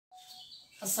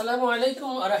আসসালামু আলাইকুম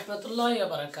ওয়া রাহমাতুল্লাহি ওয়া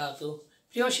বারাকাতুহু।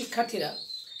 প্রিয় শিক্ষার্থীরা,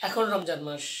 এখন রমজান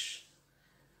মাস।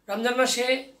 রমজান মাসে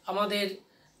আমাদের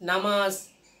নামাজ,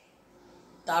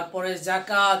 তারপরে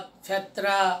যাকাত,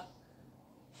 ফিতরা,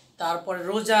 তারপরে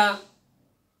রোজা,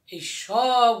 এই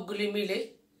সবগুলি মিলে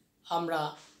আমরা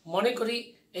মনে করি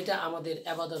এটা আমাদের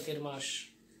ইবাদতের মাস।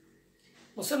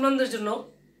 মুসলমানদের জন্য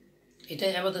এটা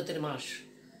ইবাদতের মাস।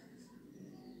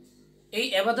 এই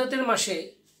ইবাদতের মাসে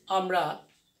আমরা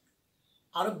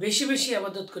আরও বেশি বেশি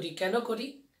আবাদত করি। কেন করি?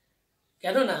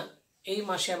 কেননা এই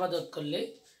মাসে আবাদত করলে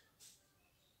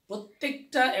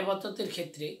প্রত্যেকটা আবাদতের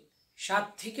ক্ষেত্রে 60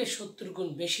 থেকে 70 গুণ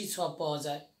বেশি সওয়াব পাওয়া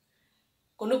যায়।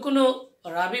 কোনো কোনো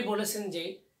রাবি বলেছেন যে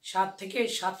 7 থেকে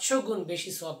 700 গুণ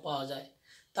বেশি সওয়াব পাওয়া যায়।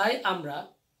 তাই আমরা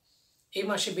এই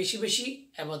মাসে বেশি বেশি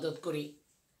আবাদত করি।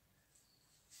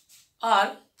 আর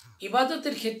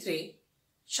ইবাদতের ক্ষেত্রে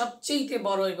সবচেয়ে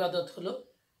বড় ইবাদত হলো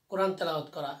কোরআন তেলাওয়াত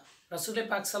করা। রাসূল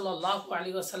পাক সাল্লাল্লাহু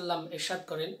আলাইহি ওয়াসাল্লাম ইরশাদ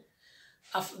করেন,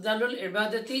 আফদালুল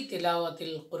ইবাদাতি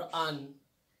তিলাওয়াতিল কুরআন।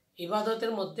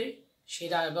 ইবাদতের মধ্যে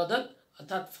সেরা ইবাদত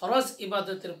অর্থাৎ ফরজ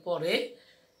ইবাদতের পরে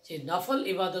যে নফল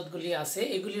ইবাদতগুলি আছে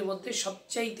এগুলির মধ্যে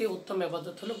সবচাইতে উত্তম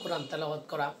ইবাদত হলো কোরআন তেলাওয়াত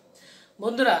করা।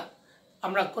 বন্ধুরা,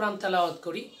 আমরা কোরআন তেলাওয়াত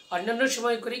করি, অন্যান্য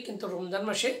সময় করি, কিন্তু রমজান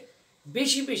মাসে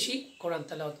বেশি বেশি কোরআন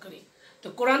তেলাওয়াত করি। তো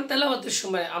কোরআন তেলাওয়াতের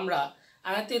সময় আমরা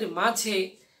আয়াতের মাঝে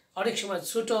অনেক সময়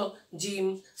ছোটো জিম,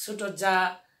 ছোটো জা,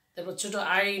 তারপর ছোটো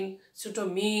আইন, ছোটো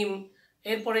মিম,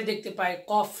 এরপরে দেখতে পাই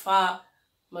কফ ফা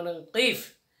মানে কৈফ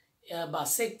বা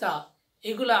সেক্তা,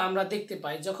 এগুলা আমরা দেখতে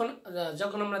পাই।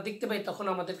 যখন আমরা দেখতে পাই তখন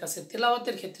আমাদের কাছে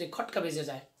তেলাওয়াতের ক্ষেত্রে খটকা বেজে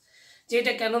যায় যে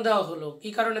এটা কেন দেওয়া হলো, কী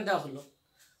কারণে দেওয়া হলো।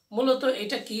 মূলত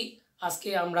এটা কি, আজকে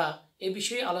আমরা এ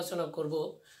বিষয়ে আলোচনা করব।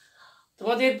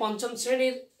 তোমাদের পঞ্চম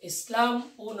শ্রেণীর ইসলাম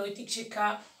ও নৈতিক শিক্ষা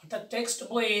অর্থাৎ টেক্সট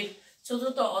বইয়ের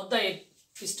 4th অধ্যায়ের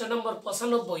পৃষ্ঠা নম্বর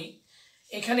 95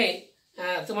 এখানে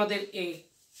তোমাদের এই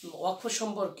ওয়াকফ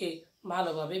সম্পর্কে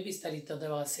ভালোভাবে বিস্তারিত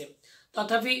দেওয়া আছে।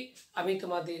 তথাপি আমি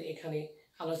তোমাদের এখানে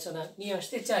আলোচনা নিয়ে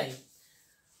আসতে চাই।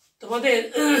 তোমাদের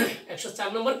 104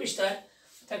 নম্বর পৃষ্ঠায়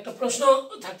একটা প্রশ্ন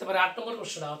থাকতে পারে, 8 নম্বর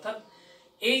প্রশ্নটা, অর্থাৎ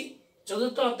এই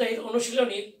 4th অধ্যায়ের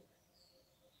অনুশীলনীর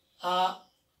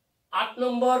 8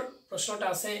 নম্বর প্রশ্নটা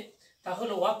আছে, তা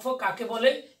হলো ওয়াকফ কাকে বলে,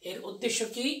 এর উদ্দেশ্য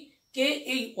কি, কে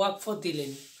এই ওয়াকফ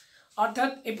দিলেন।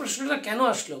 অর্থাৎ এই প্রশ্নটা কেন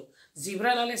আসলো?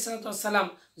 জিবরাইল আলাইহিস সালাম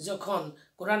যখন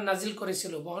কোরআন নাজিল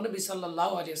করেছিল মহানবী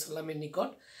সাল্লাল্লাহু আলাইহি সাল্লামের নিকট,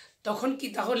 তখন কি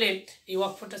তাহলে এই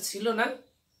ওয়াকফটা ছিল না?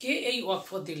 কে এই ওয়াকফ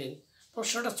দিলেন?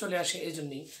 প্রশ্নটা চলে আসে এই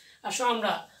জন্যই। আসো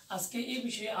আমরা আজকে এই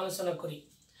বিষয়ে আলোচনা করি।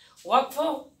 ওয়াকফ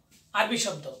আরবি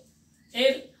শব্দ,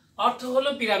 এর অর্থ হলো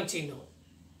বিরাম চিহ্ন।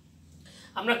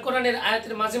 আমরা কোরআনের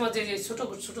আয়াতের মাঝে মাঝে যে ছোট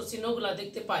ছোট চিহ্নগুলো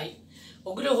দেখতে পাই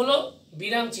ওগুলো হলো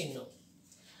বিরাম চিহ্ন।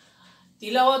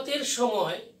 তিলাওয়াতের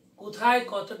সময় কোথায়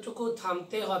কতটুকু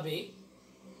থামতে হবে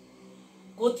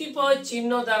কতিপয়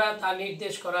চিহ্ন দ্বারা তা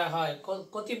নির্দেশ করা হয়।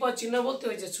 কতিপয় চিহ্ন বলতে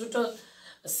হয়েছে ছোট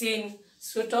সিন,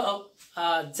 ছোট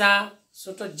জা,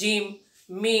 ছোট জিম,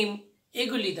 মিম,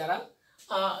 এগুলি দ্বারা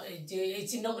যে এই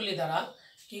চিহ্নগুলি দ্বারা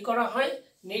কি করা হয়,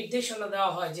 নির্দেশনা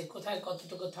দেওয়া হয় যে কোথায়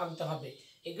কতটুকু থামতে হবে।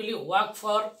 এগুলি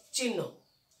ওয়াকফর চিহ্ন,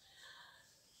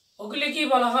 ওগুলি কি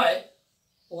বলা হয়,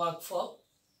 ওয়াকফ।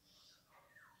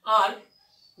 আর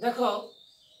দেখো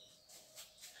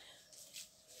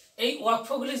এই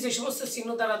ওয়াকফগুলি যে সমস্ত চিহ্ন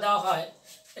দ্বারা দেওয়া হয়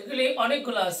এগুলি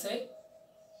অনেকগুলো আছে,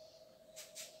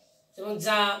 যেমন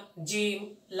জা, জিম,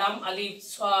 লাম, আলিফ,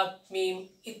 সাদ, মিম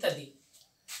ইত্যাদি।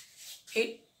 এই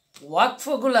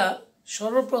ওয়াকফগুলা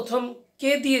সর্বপ্রথম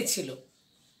কে দিয়েছিল?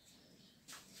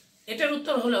 এটার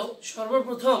উত্তর হলো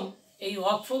সর্বপ্রথম এই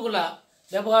ওয়াকফগুলা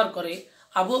ব্যবহার করে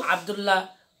আবু আবদুল্লাহ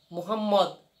মুহাম্মদ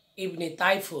ইবনে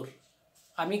তাইফুর।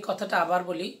 আমি কথাটা আবার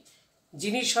বলি,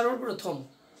 যিনি সর্বপ্রথম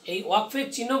এই ওয়াকফের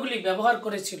চিহ্নগুলি ব্যবহার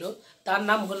করেছিল তার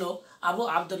নাম হলো আবু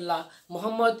আবদুল্লাহ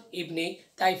মুহাম্মদ ইবনে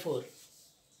তাইফুর।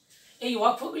 এই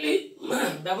ওয়াকফগুলি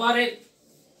ব্যবহারের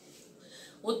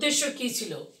উদ্দেশ্য কী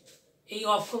ছিল? এই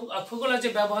ওয়াকফগুলো যে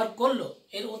ব্যবহার করলো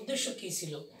এর উদ্দেশ্য কী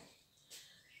ছিল?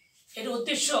 এর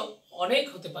উদ্দেশ্য অনেক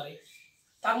হতে পারে,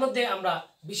 তার মধ্যে আমরা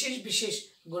বিশেষ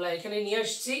বিশেষগুলো এখানে নিয়ে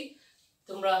আসছি।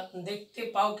 তোমরা দেখতে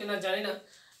পাও কিনা জানি না,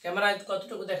 ক্যামেরায়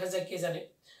কতটুকু দেখা যায় কে জানে।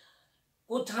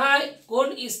 কোথায় কোন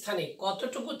স্থানে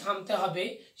কতটুকু থামতে হবে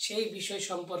সেই বিষয়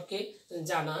সম্পর্কে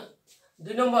জানা।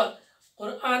 2 নম্বর,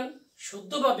 কোরআন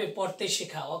শুদ্ধভাবে পড়তে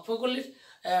শেখা। ওয়াকফগুলির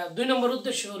 2 নম্বর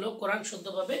উদ্দেশ্য হলো কোরআন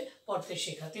শুদ্ধভাবে পড়তে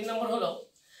শেখা। 3 নম্বর হলো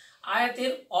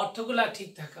আয়াতের অর্থগুলা ঠিক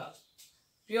থাকা।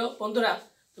 প্রিয় বন্ধুরা,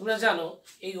 তোমরা জানো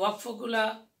এই ওয়াকফগুলা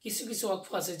কিছু কিছু ওয়াকফ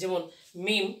আছে, যেমন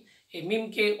মিম, এই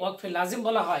মিমকে ওয়াকফে লাজিম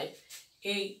বলা হয়।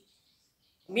 এই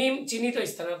মিম চিহ্নিত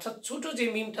স্থানে অর্থাৎ ছোট যে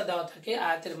মিমটা দেওয়া থাকে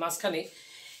আয়াতের মাঝখানে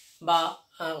বা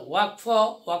ওয়াকফ,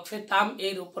 ওয়াকফে তাম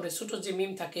এর উপরে ছোট যে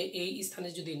মিম থাকে এই স্থানে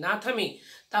যদি না থামি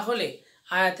তাহলে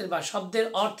আয়াতের বা শব্দের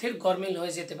অর্থের গরমিল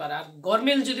হয়ে যেতে পারে। আর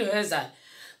গরমিল যদি হয়ে যায়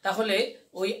তাহলে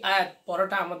ওই আয়াত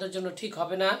পড়াটা আমাদের জন্য ঠিক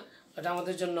হবে না, ওটা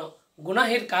আমাদের জন্য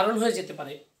গুনাহের কারণ হয়ে যেতে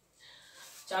পারে।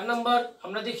 4 নম্বর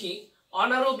আমরা দেখি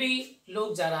অনারবি লোক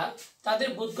যারা তাদের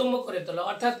বোধগম্য করে তোলা,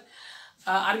 অর্থাৎ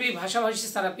আরবি ভাষাভাষী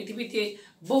ছাড়া পৃথিবীতে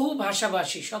বহু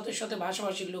ভাষাভাষী শত শত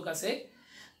ভাষাভাষীর লোক আছে,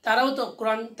 তারাও তো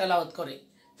কোরআন তেলাওয়াত করে।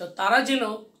 তো তারা যেন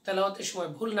তেলাওয়াতের সময়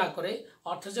ভুল না করে,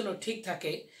 অর্থ যেন ঠিক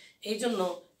থাকে, এই জন্য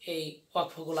এই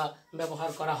ওয়াকফগুলা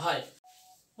ব্যবহার করা হয়।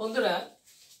 বন্ধুরা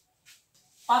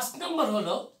 5 নম্বর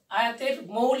হলো আয়াতের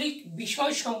মৌলিক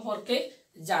বিষয় সম্পর্কে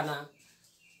জানা,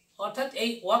 অর্থাৎ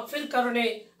এই ওয়াকফের কারণে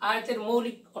আয়াতের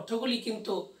মৌলিক অর্থগুলি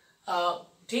কিন্তু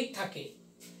ঠিক থাকে।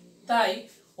 তাই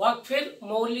ওয়াকফের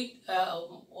মৌলিক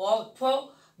ওয়াকফ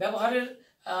ব্যবহারের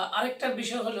আরেকটা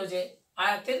বিষয় হলো যে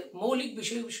আয়াতের মৌলিক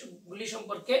বিষয়গুলি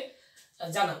সম্পর্কে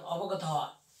জানা, অবগত হওয়া।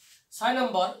 6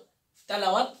 নম্বর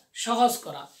তেলাওয়াত সহজ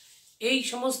করা। এই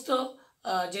সমস্ত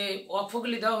যে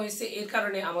ওয়াকফগুলি দেওয়া হয়েছে এর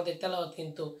কারণে আমাদের তেলাওয়াত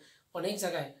কিন্তু অনেক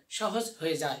জায়গায় সহজ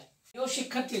হয়ে যায়। প্রিয়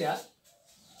শিক্ষার্থীরা,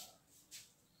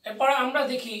 এরপর আমরা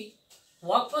দেখি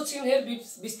ওয়াকফ চিহ্নের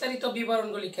বিস্তারিত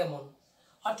বিবরণগুলি কেমন,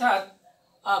 অর্থাৎ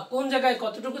কোন জায়গায়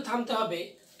কতটুকু থামতে হবে।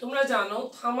 তোমরা জানো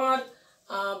থামার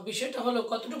বিষয়টা হলো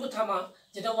কতটুকু থামা,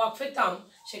 যেটা ওয়াকফে তাম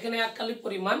সেখানে এককালিক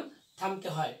পরিমাণ থামতে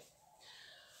হয়।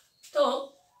 তো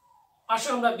আসো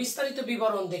আমরা বিস্তারিত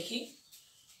বিবরণ দেখি।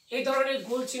 এই ধরনের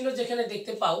গোল চিহ্ন যেখানে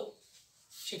দেখতে পাও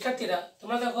শিক্ষার্থীরা,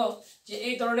 তোমরা দেখো যে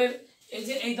এই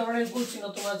ধরনের গোল চিহ্ন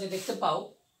তোমরা যে দেখতে পাও,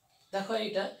 দেখো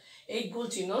এই গোল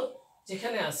চিহ্ন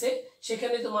যেখানে আছে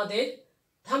সেখানে তোমাদের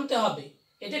থামতে হবে।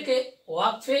 এটাকে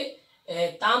ওয়াকফে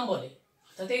তাম বলে,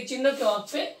 অর্থাৎ এই চিহ্নকে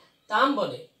ওয়াকফে তাম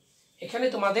বলে, এখানে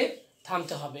তোমাদের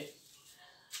থামতে হবে।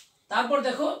 তারপর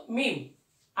দেখো মিম,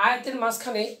 আয়াতের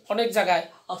মাঝখানে অনেক জায়গায়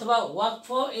অথবা ওয়াকফ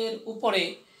এর উপরে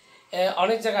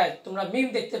অনেক জায়গায় তোমরা মিম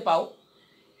দেখতে পাও।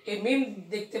 এই মিম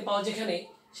দেখতে পাও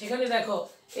সেখানে দেখো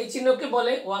এই চিহ্নকে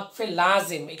বলে ওয়াকফে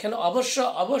লাজিম। এখানে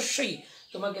অবশ্যই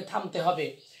তোমাকে থামতে হবে।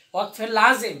 ওয়াকফে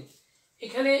লাজিম,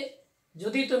 এখানে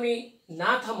যদি তুমি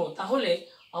না থামো তাহলে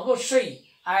অবশ্যই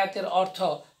আয়াতের অর্থ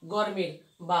গরমিল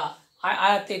বা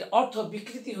আয়াতের অর্থ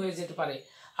বিকৃতি হয়ে যেতে পারে।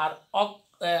 আর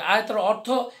আয়াতের অর্থ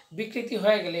বিকৃতি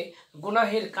হয়ে গেলে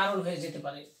গুনাহের কারণ হয়ে যেতে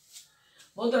পারে।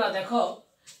 বন্ধুরা দেখো,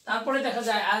 তারপরে দেখা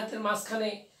যায় আয়াতের মাঝখানে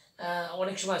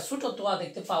অনেক সময় ছোট তোয়া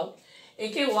দেখতে পাও।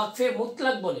 একে ওয়াকফে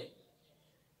মুতলাক বলে।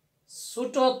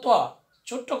 ছোট তোয়া,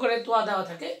 ছোট্ট করে তোয়া দেওয়া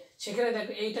থাকে, সেখানে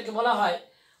দেখো এইটাকে বলা হয়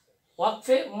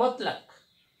ওয়াকফে মুতলাক।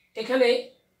 এখানে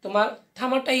তোমার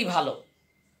থামাটাই ভালো,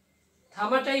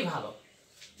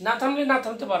 না থামলে না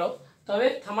থামতে পারো, তবে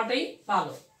থামাটাই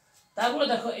ভালো। তারপরে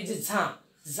দেখো এই যে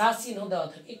যা চিহ্ন দেওয়া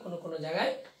থাকে কোনো কোনো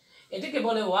জায়গায়, এটাকে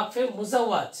বলে ওয়াকফে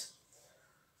মুজাওয়াজ।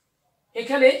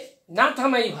 এখানে না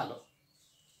থামাই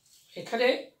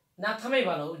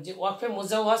ভালো, যে ওয়াকফে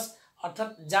মুজাওয়াজ অর্থাৎ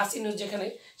যা চিহ্ন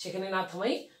সেখানে না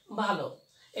থামাই ভালো।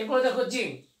 এরপরে দেখো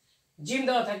জিম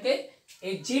দেওয়া থাকে,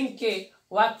 এই জিমকে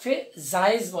ওয়াকফে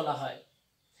জায়েজ বলা হয়।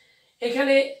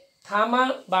 এখানে থামা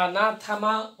বা না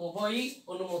থামা উভয়ই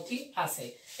অনুমতি আছে,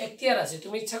 এখতিয়ার আছে।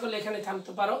 তুমি ইচ্ছা করলে এখানে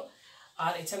থামতে পারো,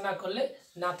 আর ইচ্ছা না করলে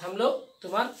না থামলেও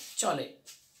তোমার চলে।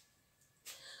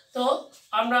 তো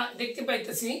আমরা দেখতে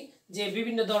পাইতেছি যে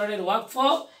বিভিন্ন ধরনের ওয়াকফ,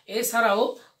 এছাড়াও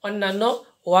অন্যান্য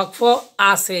ওয়াকফ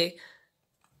আছে।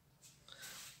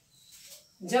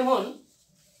 যেমন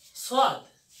সোয়াদ,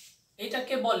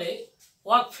 এটাকে বলে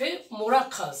ওয়াকফে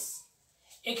মুরাক্কাস।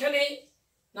 এখানে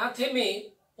না থেমে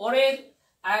পরের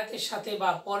আয়াতের সাথে বা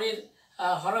পরের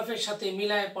হরফের সাথে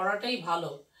মিলায় পড়াটাই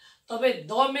ভালো, তবে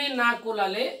দমে না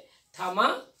কোলালে থামা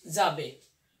যাবে।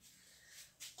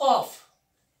 কফ,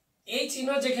 এই চিহ্ন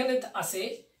যেখানে আছে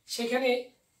সেখানে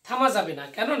থামা যাবে না,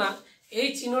 কেননা এই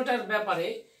চিহ্নটার ব্যাপারে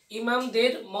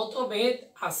ইমামদের মতভেদ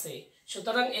আছে,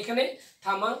 সুতরাং এখানে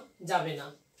থামা যাবে না।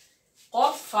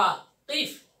 কফ ফা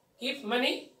কিফ মানে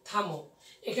থামো,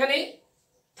 এখানে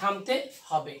থামতে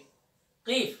হবে।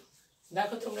 কিফ,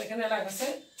 দেখো তোমরা এখানে লেখা আছে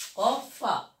কফ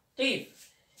ফা কিফ,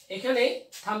 এখানে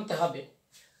থামতে হবে।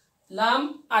 লাম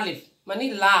আলিফ মানে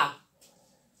লা,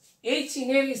 এই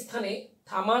চিহ্নের স্থানে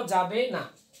থামা যাবে না,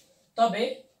 তবে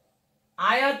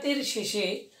আয়াতের শেষে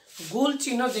গোল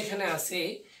চিহ্ন যেখানে আছে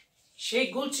সেই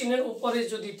গোল চিহ্নের উপরে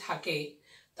যদি থাকে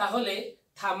তাহলে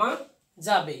থামা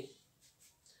যাবে,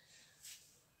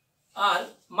 আর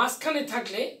মাঝখানে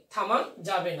থাকলে থামা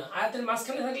যাবে না। আয়াতের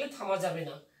মাঝখানে থাকলে থামা যাবে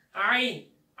না।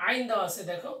 আইন দেওয়া আছে,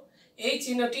 দেখো এই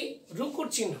চিহ্নটি রুকুর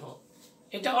চিহ্ন,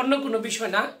 এটা অন্য কোনো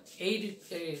বিষয় না, এই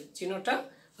চিহ্নটা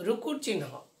রুকুর চিহ্ন।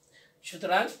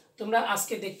 সুতরাং তোমরা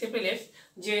আজকে দেখতে পেলে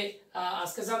যে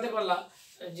আজকে জানতে পারলা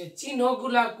যে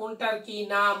চিহ্নগুলা কোনটার কি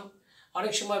নাম।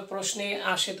 অনেক সময় প্রশ্নে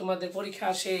আসে, তোমাদের পরীক্ষা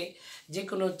আসে যে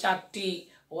কোনো 4টি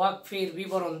ওয়াকফের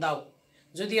বিবরণ দাও,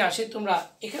 যদি আসে তোমরা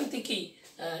এখান থেকেই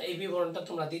এই বিবরণটা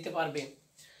তোমরা দিতে পারবে।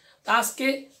 তা আজকে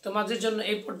তোমাদের জন্য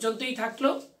এই পর্যন্তই থাকলো।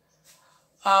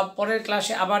 পরের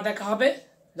ক্লাসে আবার দেখা হবে।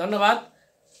 ধন্যবাদ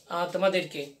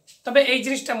তোমাদেরকে। তবে এই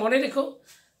জিনিসটা মনে রেখো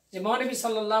যে মহানবী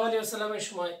সাল্লাল্লাহু আলাইহি ওয়াসাল্লামের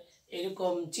সময়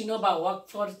এরকম চিহ্ন বা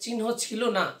ওয়াকফর চিহ্ন ছিল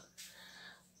না।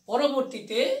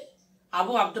 পরবর্তীতে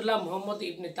আবু আবদুল্লাহ মুহাম্মদ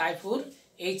ইবনে তাইফুর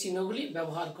এই চিহ্নগুলি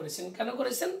ব্যবহার করেছেন। কেন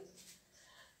করেছেন?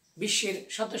 বিশ্বের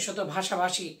শত শত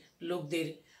ভাষাভাষী লোকদের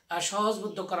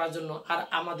সহজবুদ্ধ করার জন্য আর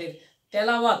আমাদের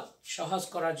তেলাওয়াত সহজ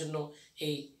করার জন্য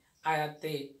এই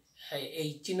আয়াতে এই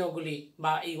চিহ্নগুলি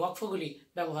বা এই ওয়াকফগুলি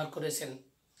ব্যবহার করেছেন।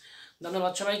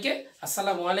 ধন্যবাদ সবাইকে।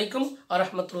 আসসালামু আলাইকুম ওয়া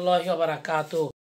রাহমাতুল্লাহি ওয়া বারাকাতুহু।